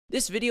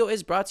This video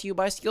is brought to you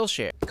by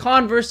Skillshare.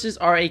 Converses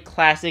are a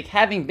classic,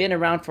 having been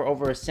around for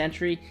over a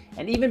century,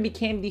 and even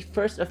became the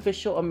first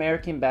official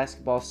American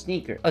basketball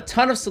sneaker. A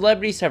ton of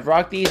celebrities have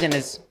rocked these, and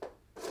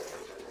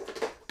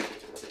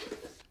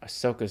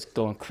Ahsoka's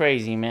going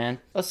crazy, man.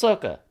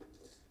 Ahsoka,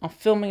 I'm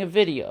filming a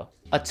video.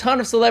 A ton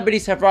of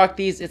celebrities have rocked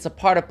these. It's a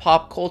part of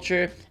pop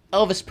culture.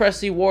 Elvis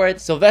Presley wore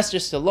it, Sylvester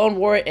Stallone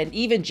wore it, and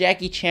even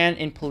Jackie Chan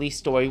in Police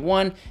Story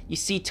 1. You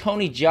see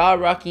Tony Jaa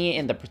rocking it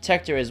in The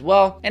Protector as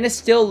well, and it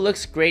still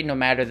looks great no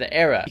matter the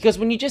era. Because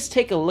when you just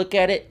take a look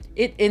at it,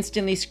 it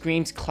instantly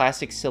screams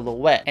classic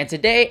silhouette. And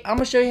today, I'm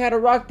gonna show you how to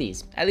rock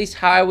these. At least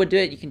how I would do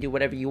it. You can do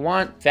whatever you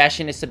want.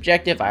 Fashion is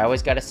subjective, I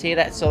always gotta say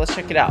that, so let's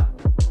check it out.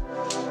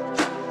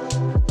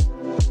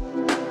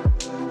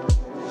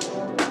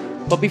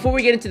 But before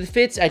we get into the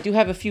fits, I do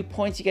have a few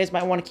points you guys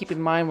might want to keep in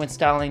mind when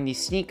styling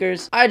these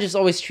sneakers. I just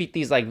always treat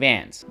these like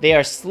Vans. They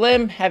are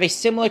slim, have a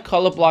similar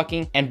color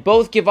blocking, and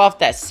both give off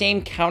that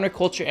same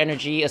counterculture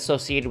energy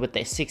associated with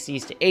the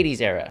 60s to 80s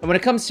era. And when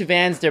it comes to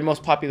Vans, their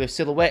most popular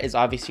silhouette is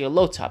obviously a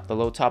low top. The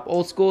low top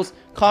old schools.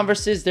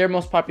 Converse's, their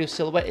most popular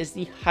silhouette is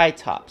the high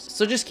tops.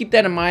 So just keep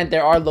that in mind.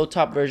 There are low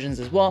top versions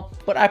as well,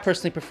 but I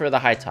personally prefer the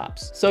high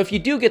tops. So if you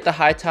do get the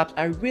high tops,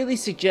 I really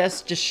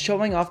suggest just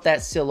showing off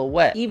that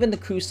silhouette, even the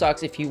crew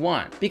socks if you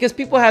want. Because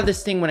people have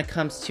this thing when it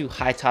comes to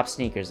high top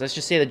sneakers. Let's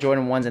just say the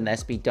Jordan 1s and the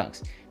SB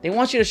Dunks. They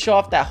want you to show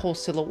off that whole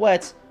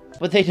silhouette,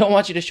 but they don't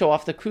want you to show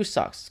off the crew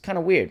socks. It's kind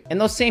of weird. And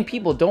those same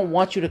people don't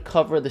want you to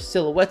cover the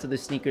silhouettes of the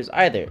sneakers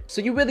either.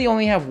 So you really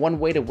only have one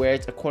way to wear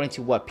it according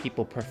to what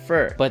people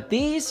prefer. But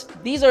these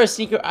are a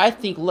sneaker I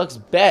think looks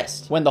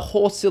best when the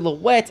whole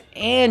silhouette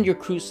and your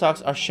crew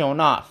socks are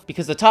shown off.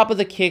 Because the top of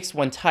the kicks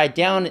when tied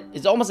down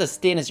is almost as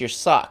thin as your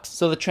socks.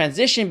 So the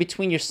transition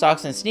between your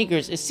socks and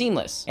sneakers is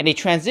seamless. And a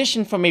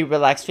transition from a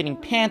relaxed fitting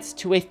pants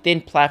to a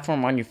thin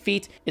platform on your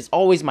feet is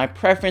always my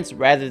preference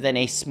rather than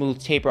a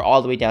smooth taper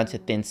all the way down to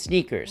thin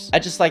sneakers. I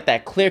just like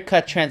that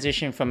clear-cut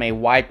transition from a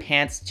wide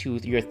pants to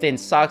your thin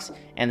socks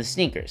and the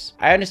sneakers.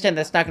 I understand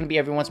that's not going to be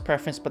everyone's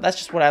preference, but that's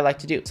just what I like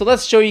to do. So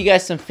let's show you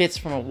guys some fits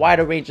from a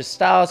wider range of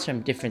styles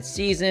from different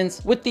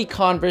seasons with the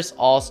Converse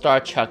All-Star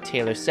Chuck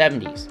Taylor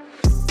 70s.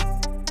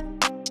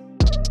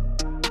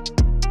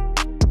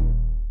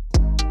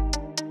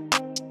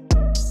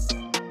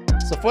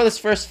 So for this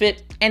first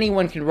fit,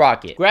 anyone can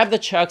rock it. Grab the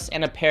Chucks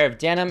and a pair of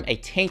denim, a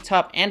tank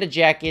top, and a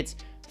jacket.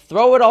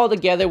 Throw it all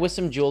together with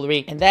some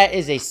jewelry, and that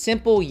is a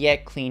simple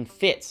yet clean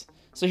fit.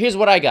 So here's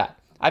what I got.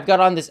 I've got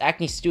on this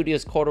Acne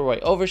Studios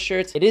corduroy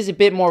overshirt. It is a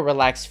bit more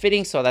relaxed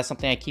fitting, so that's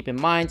something I keep in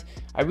mind.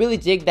 I really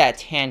dig that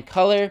tan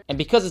color, and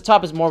because the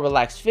top is more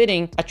relaxed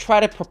fitting, I try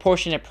to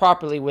proportion it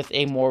properly with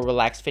a more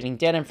relaxed fitting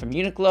denim from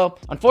Uniqlo.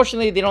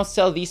 Unfortunately, they don't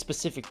sell these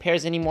specific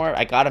pairs anymore.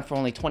 I got them for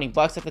only 20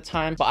 bucks at the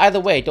time, but either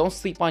way, don't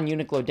sleep on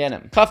Uniqlo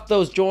denim. Cuff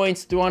those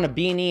joints, threw on a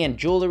beanie and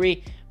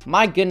jewelry.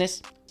 My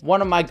goodness, one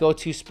of my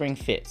go-to spring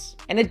fits.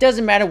 And it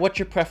doesn't matter what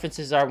your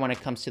preferences are when it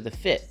comes to the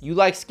fit. You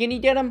like skinny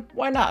denim?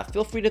 Why not?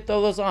 Feel free to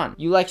throw those on.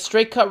 You like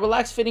straight cut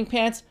relaxed fitting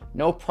pants?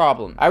 No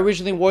problem. I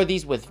originally wore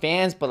these with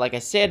Vans, but like I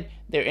said,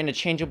 they're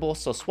interchangeable,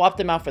 so swap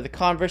them out for the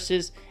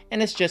Converses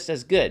and it's just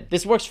as good.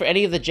 This works for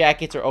any of the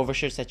jackets or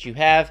overshirts that you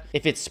have.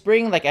 If it's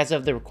spring, like as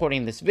of the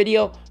recording of this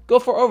video, go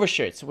for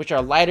overshirts, which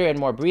are lighter and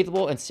more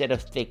breathable instead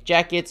of thick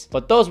jackets,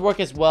 but those work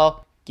as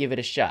well. Give it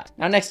a shot.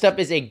 Now next up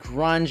is a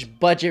grunge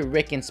budget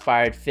Rick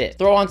inspired fit.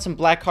 Throw on some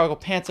black cargo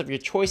pants of your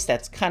choice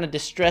that's kind of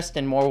distressed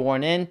and more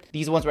worn in.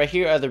 These ones right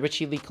here are the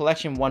Richie Lee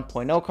Collection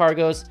 1.0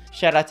 cargos.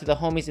 Shout out to the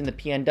homies in the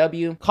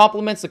PNW.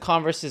 Compliments the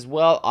Converse as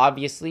well,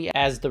 obviously,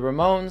 as the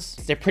Ramones.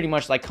 They're pretty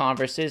much like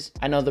Converses.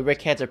 I know the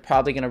Rick heads are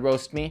probably gonna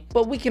roast me,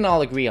 but we can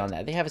all agree on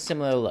that. They have a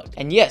similar look.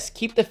 And yes,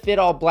 keep the fit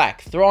all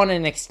black. Throw on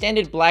an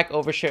extended black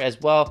overshirt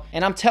as well.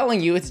 And I'm telling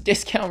you, it's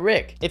discount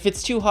Rick. If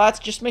it's too hot,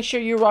 just make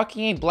sure you're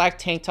rocking a black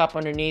tank top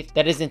underneath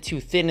that isn't too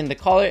thin in the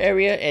collar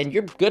area, and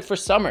you're good for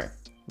summer.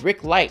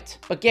 Rick light,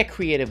 but get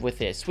creative with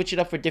it. Switch it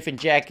up for different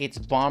jackets,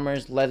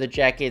 bombers, leather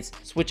jackets.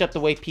 Switch up the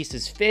way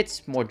pieces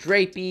fit, more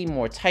drapey,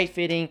 more tight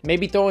fitting.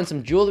 Maybe throw in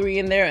some jewelry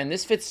in there, and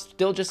this fit's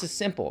still just as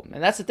simple.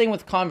 And that's the thing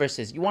with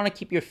Converses. You want to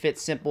keep your fit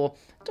simple.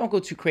 Don't go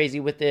too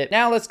crazy with it.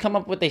 Now let's come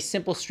up with a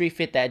simple street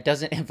fit that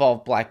doesn't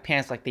involve black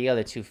pants like the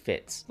other two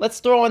fits. Let's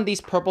throw on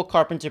these purple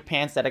carpenter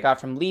pants that I got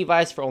from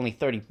Levi's for only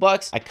 30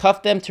 bucks. I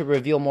cuffed them to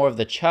reveal more of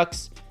the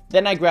Chucks.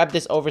 Then I grabbed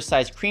this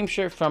oversized cream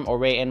shirt from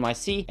Oray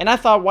NYC, and I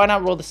thought, why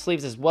not roll the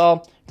sleeves as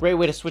well? Great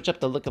way to switch up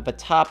the look of a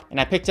top. And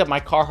I picked up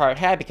my Carhartt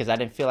hat because I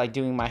didn't feel like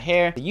doing my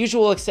hair. The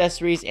usual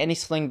accessories, any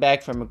sling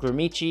bag from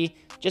Gramici,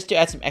 just to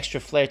add some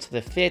extra flair to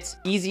the fits.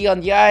 Easy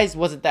on the eyes,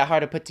 wasn't that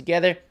hard to put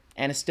together,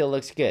 and it still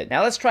looks good.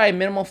 Now let's try a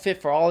minimal fit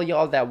for all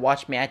y'all that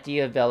watch me at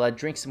Dia Vella,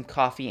 drink some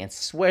coffee, and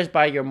swears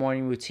by your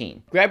morning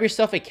routine. Grab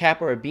yourself a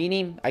cap or a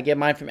beanie. I get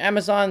mine from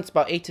Amazon. It's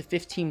about 8 to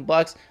 15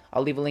 bucks.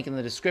 I'll leave a link in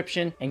the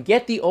description. And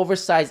get the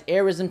oversized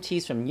Airism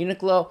tees from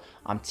Uniqlo.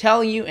 I'm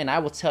telling you, and I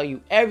will tell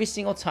you every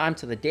single time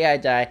till the day I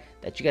die,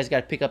 that you guys got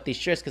to pick up these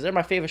shirts because they're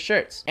my favorite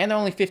shirts. And they're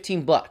only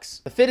 15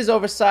 bucks. The fit is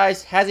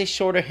oversized, has a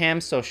shorter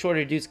hem, so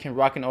shorter dudes can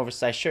rock an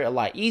oversized shirt a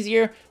lot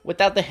easier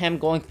without the hem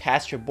going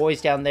past your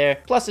boys down there.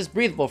 Plus, it's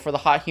breathable for the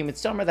hot, humid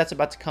summer that's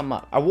about to come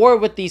up. I wore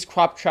it with these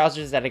crop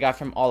trousers that I got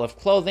from Olive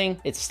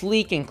Clothing. It's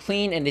sleek and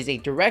clean and is a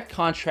direct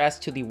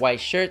contrast to the white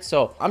shirt.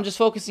 So I'm just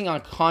focusing on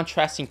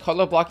contrasting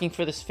color blocking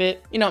for this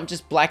fit. You know,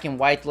 just black and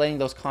white, letting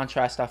those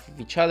contrast off of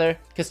each other.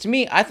 Because to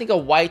me, I think a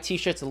white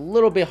t-shirt's a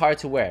little bit hard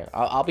to wear.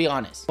 I'll be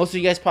honest. Most of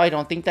you guys probably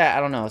don't think that. I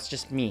don't know. It's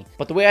just me.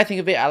 But the way I think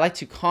of it, I like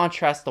to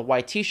contrast the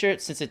white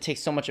t-shirt since it takes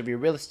so much of your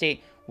real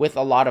estate with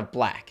a lot of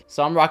black.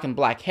 So I'm rocking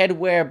black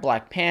headwear,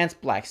 black pants,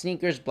 black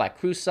sneakers, black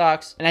crew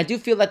socks. And I do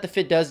feel that the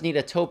fit does need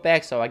a tote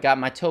bag, so I got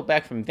my tote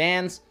bag from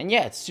Vans. And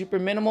yeah, it's super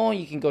minimal.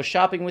 You can go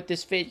shopping with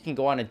this fit. You can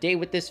go on a date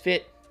with this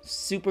fit.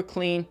 Super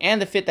clean,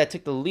 and the fit that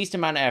took the least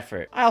amount of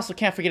effort. I also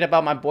can't forget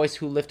about my boys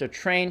who lift or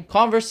train.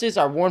 Converses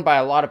are worn by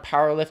a lot of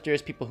power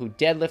lifters, people who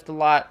deadlift a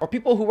lot, or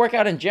people who work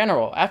out in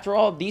general. After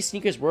all, these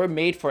sneakers were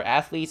made for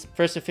athletes.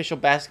 First official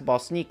basketball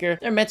sneaker.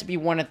 They're meant to be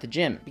worn at the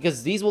gym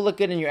because these will look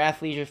good in your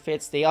athleisure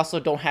fits. They also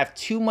don't have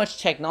too much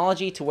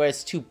technology to where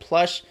it's too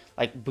plush,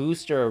 like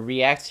Boost or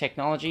React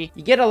technology.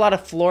 You get a lot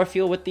of floor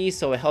feel with these,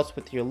 so it helps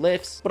with your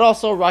lifts. But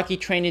also, Rocky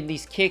trained in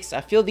these kicks. I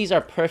feel these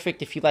are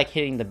perfect if you like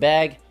hitting the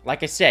bag.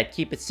 Like I said,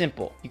 keep it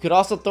simple. You could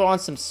also throw on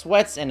some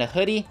sweats and a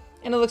hoodie,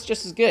 and it looks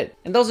just as good.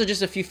 And those are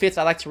just a few fits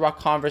I like to rock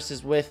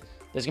Converses with.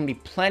 There's gonna be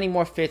plenty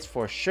more fits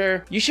for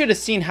sure. You should have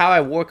seen how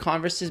I wore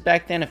Converses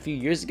back then a few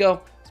years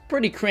ago.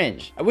 Pretty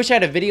cringe. I wish I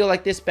had a video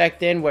like this back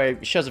then where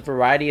it shows a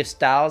variety of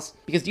styles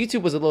because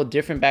YouTube was a little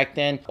different back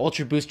then.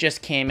 Ultra Boost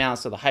just came out,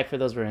 so the hype for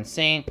those were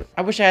insane.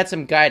 I wish I had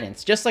some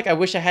guidance, just like I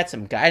wish I had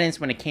some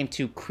guidance when it came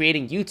to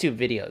creating YouTube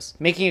videos,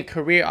 making a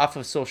career off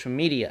of social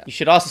media. You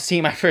should also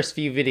see my first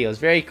few videos,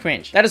 very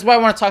cringe. That is why I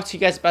want to talk to you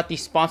guys about the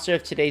sponsor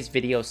of today's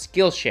video,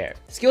 Skillshare.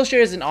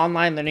 Skillshare is an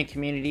online learning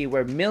community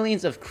where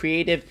millions of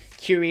creative,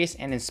 curious,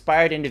 and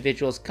inspired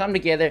individuals come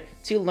together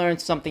to learn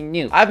something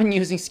new. I've been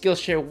using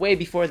Skillshare way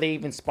before they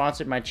even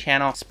sponsored my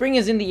channel. Spring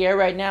is in the air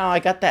right now. I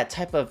got that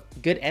type of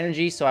good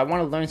energy, so I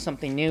want to learn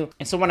something new.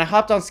 And so when I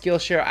hopped on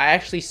Skillshare, I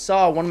actually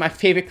saw one of my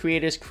favorite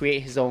creators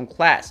create his own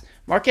class.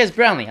 Marquez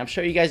Brownlee, I'm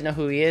sure you guys know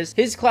who he is.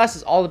 His class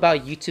is all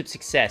about YouTube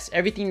success,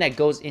 everything that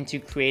goes into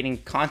creating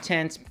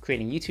content,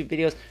 creating YouTube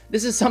videos.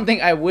 This is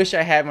something I wish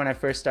I had when I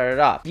first started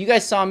off. You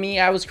guys saw me,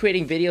 I was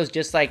creating videos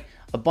just like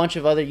a bunch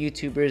of other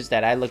YouTubers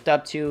that I looked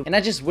up to, and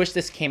I just wish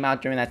this came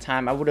out during that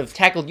time. I would have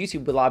tackled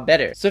YouTube a lot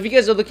better. So if you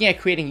guys are looking at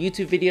creating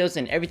YouTube videos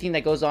and everything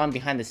that goes on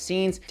behind the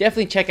scenes,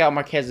 definitely check out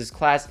Marquez's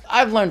class.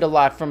 I've learned a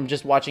lot from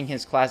just watching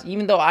his class,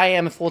 even though I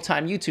am a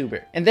full-time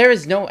YouTuber. And there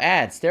is no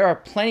ads. There are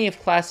plenty of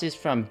classes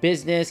from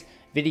business,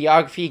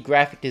 videography,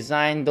 graphic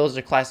design. Those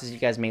are classes you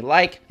guys may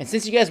like. And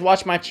since you guys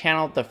watch my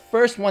channel, the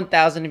first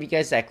 1,000 of you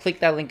guys that click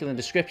that link in the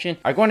description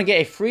are going to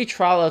get a free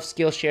trial of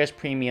Skillshare's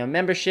premium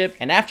membership.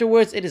 And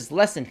afterwards, it is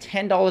less than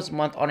 $10 a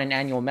month on an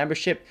annual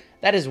membership.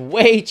 That is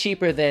way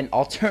cheaper than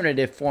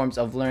alternative forms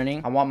of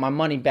learning. I want my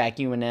money back,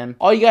 UNM.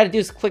 All you gotta do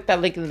is click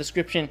that link in the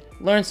description,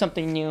 learn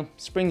something new.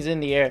 Spring's in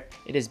the air.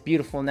 It is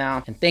beautiful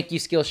now. And thank you,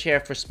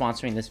 Skillshare, for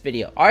sponsoring this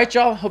video. All right,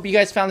 y'all. Hope you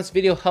guys found this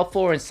video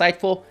helpful or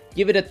insightful.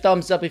 Give it a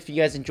thumbs up if you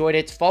guys enjoyed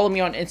it. Follow me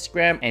on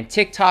Instagram and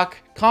TikTok.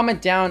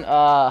 Comment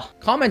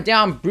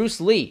down Bruce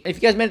Lee. If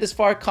you guys made it this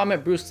far,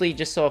 comment Bruce Lee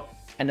just so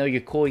I know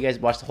you're cool. You guys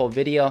watched the whole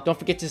video. Don't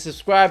forget to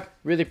subscribe.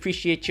 Really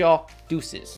appreciate y'all. Deuces.